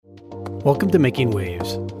Welcome to Making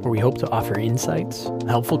Waves, where we hope to offer insights,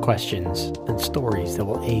 helpful questions, and stories that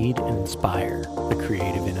will aid and inspire the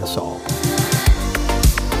creative in us all.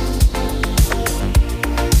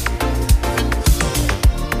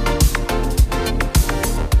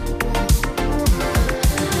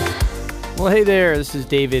 Well, hey there, this is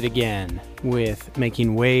David again with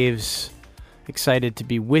Making Waves. Excited to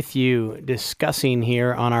be with you discussing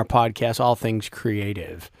here on our podcast all things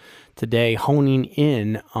creative. Today, honing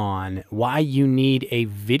in on why you need a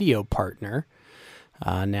video partner.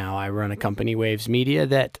 Now, I run a company, Waves Media,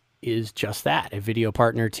 that is just that, a video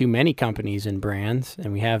partner to many companies and brands,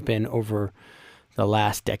 and we have been over the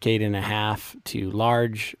last decade and a half to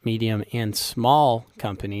large, medium, and small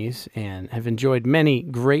companies, and have enjoyed many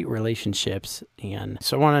great relationships. And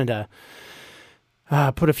so I wanted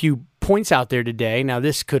to put a few points out there today. Now,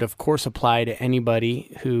 this could, of course, apply to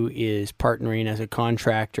anybody who is partnering as a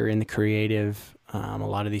contractor in the creative. A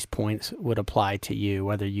lot of these points would apply to you,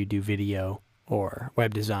 whether you do video or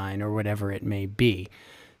web design or whatever it may be.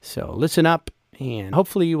 So listen up, and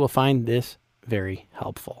hopefully you will find this very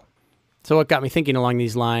helpful. So what got me thinking along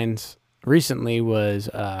these lines recently was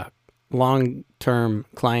a long-term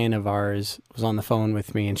client of ours was on the phone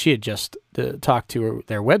with me, and she had just talked to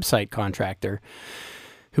their website contractor,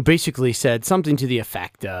 who basically said something to the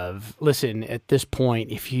effect of, listen, at this point,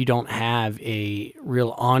 if you don't have a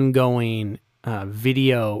real ongoing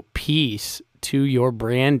video piece to your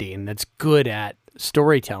branding that's good at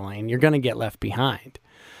storytelling, you're going to get left behind.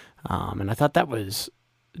 And I thought that was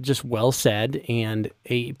just well said, and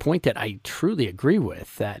a point that I truly agree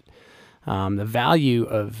with, that the value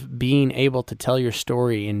of being able to tell your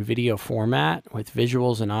story in video format with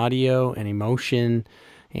visuals and audio and emotion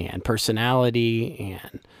and personality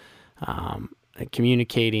and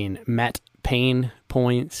communicating met pain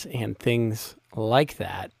points and things like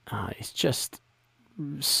that is just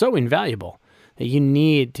so invaluable that you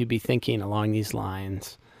need to be thinking along these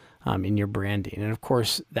lines in your branding. And of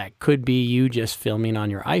course, that could be you just filming on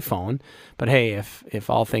your iPhone. But hey, if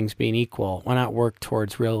all things being equal, why not work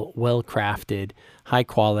towards real well-crafted,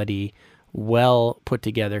 high-quality,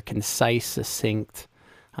 well-put-together, concise, succinct,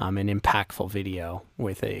 and impactful video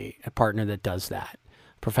with a partner that does that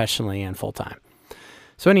professionally and full-time.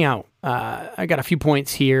 So anyhow, I got a few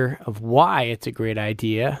points here of why it's a great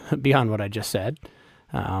idea beyond what I just said.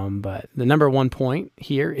 But the number one point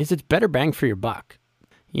here is it's better bang for your buck.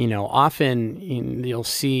 You know, often you'll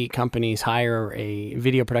see companies hire a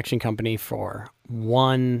video production company for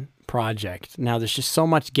one project. Now, there's just so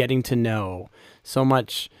much getting to know, so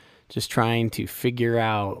much just trying to figure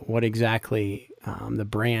out what exactly the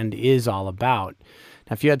brand is all about.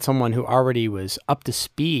 Now, if you had someone who already was up to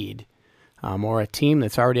speed, or a team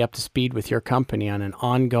that's already up to speed with your company on an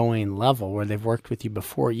ongoing level where they've worked with you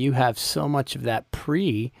before, you have so much of that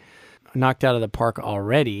knocked out of the park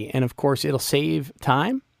already. And of course, it'll save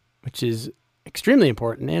time, which is extremely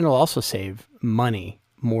important, and it'll also save money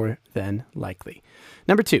more than likely.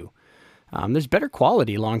 Number two, there's better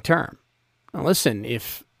quality long term. Now listen,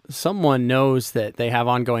 if someone knows that they have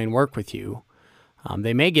ongoing work with you,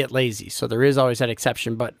 they may get lazy. So there is always that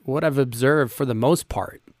exception. But what I've observed for the most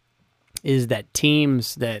part is that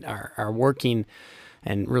teams that are working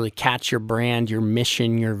and really catch your brand, your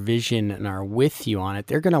mission, your vision, and are with you on it,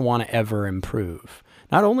 they're going to want to ever improve.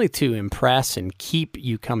 Not only to impress and keep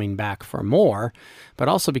you coming back for more, but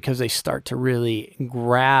also because they start to really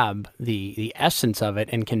grab the essence of it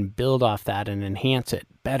and can build off that and enhance it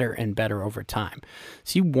better and better over time.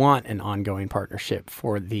 So you want an ongoing partnership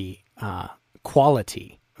for the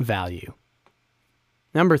quality value.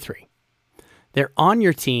 Number three, they're on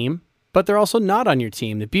your team, but they're also not on your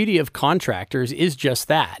team. The beauty of contractors is just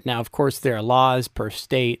that. Now, of course, there are laws per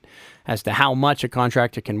state as to how much a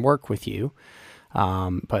contractor can work with you.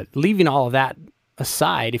 But leaving all of that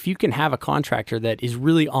aside, if you can have a contractor that is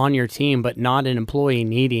really on your team, but not an employee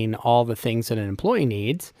needing all the things that an employee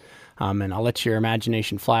needs, and I'll let your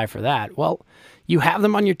imagination fly for that, well, you have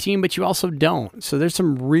them on your team, but you also don't. So there's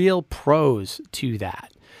some real pros to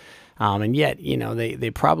that. And yet, you know, they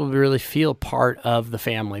probably really feel part of the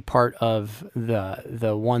family, part of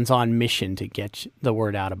the ones on mission to get the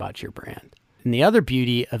word out about your brand. And the other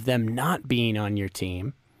beauty of them not being on your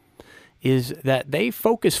team is that they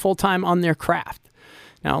focus full-time on their craft.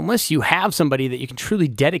 Now, unless you have somebody that you can truly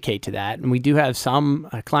dedicate to that, and we do have some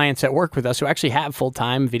clients that work with us who actually have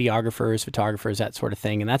full-time videographers, photographers, that sort of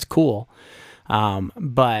thing, and that's cool.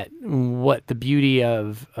 But what the beauty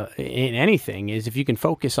of in anything is if you can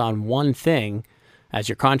focus on one thing as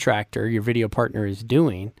your contractor, your video partner is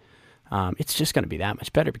doing, it's just going to be that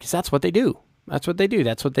much better because that's what they do. That's what they do.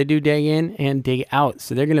 That's what they do day in and day out.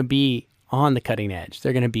 So they're going to be on the cutting edge.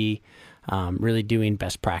 They're going to be really doing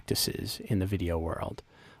best practices in the video world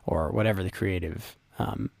or whatever the creative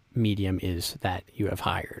medium is that you have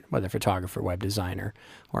hired, whether photographer, web designer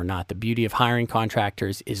or not. The beauty of hiring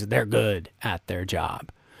contractors is they're good at their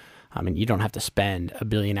job. You don't have to spend a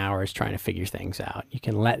billion hours trying to figure things out. You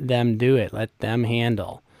can let them do it. Let them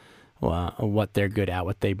handle what they're good at,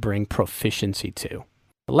 what they bring proficiency to.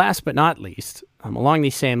 Last but not least, along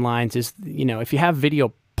these same lines is, if you have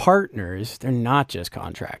video partners, they're not just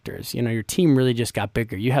contractors. Your team really just got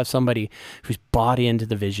bigger. You have somebody who's bought into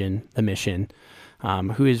the vision, the mission,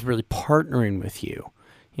 who is really partnering with you.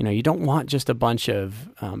 You don't want just a bunch of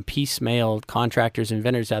piecemeal contractors and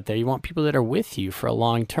vendors out there. You want people that are with you for a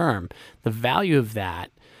long term. The value of that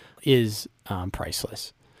is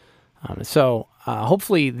priceless. So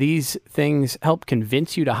hopefully these things help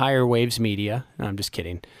convince you to hire Waves Media. No, I'm just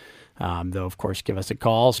kidding. Though, of course, give us a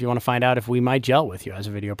call if you want to find out if we might gel with you as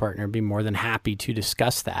a video partner. I'd be more than happy to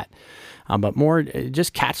discuss that. But more,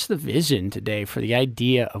 just catch the vision today for the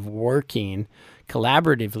idea of working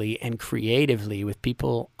collaboratively and creatively with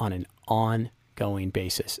people on an ongoing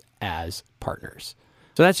basis as partners.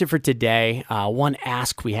 So that's it for today. One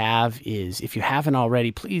ask we have is, if you haven't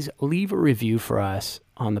already, please leave a review for us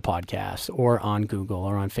on the podcast or on Google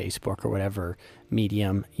or on Facebook or whatever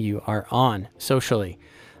medium you are on socially.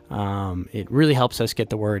 It really helps us get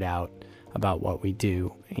the word out about what we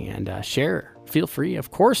do, and share. Feel free,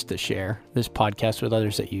 of course, to share this podcast with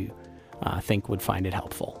others that you think would find it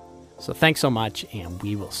helpful. So thanks so much, and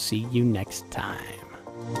we will see you next time.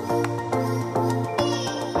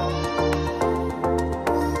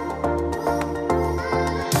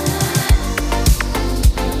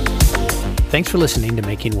 Thanks for listening to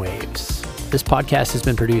Making Waves. This podcast has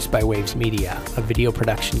been produced by Waves Media, a video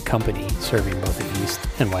production company serving both the East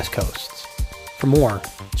and West Coasts. For more,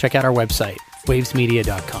 check out our website,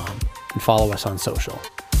 wavesmedia.com, and follow us on social.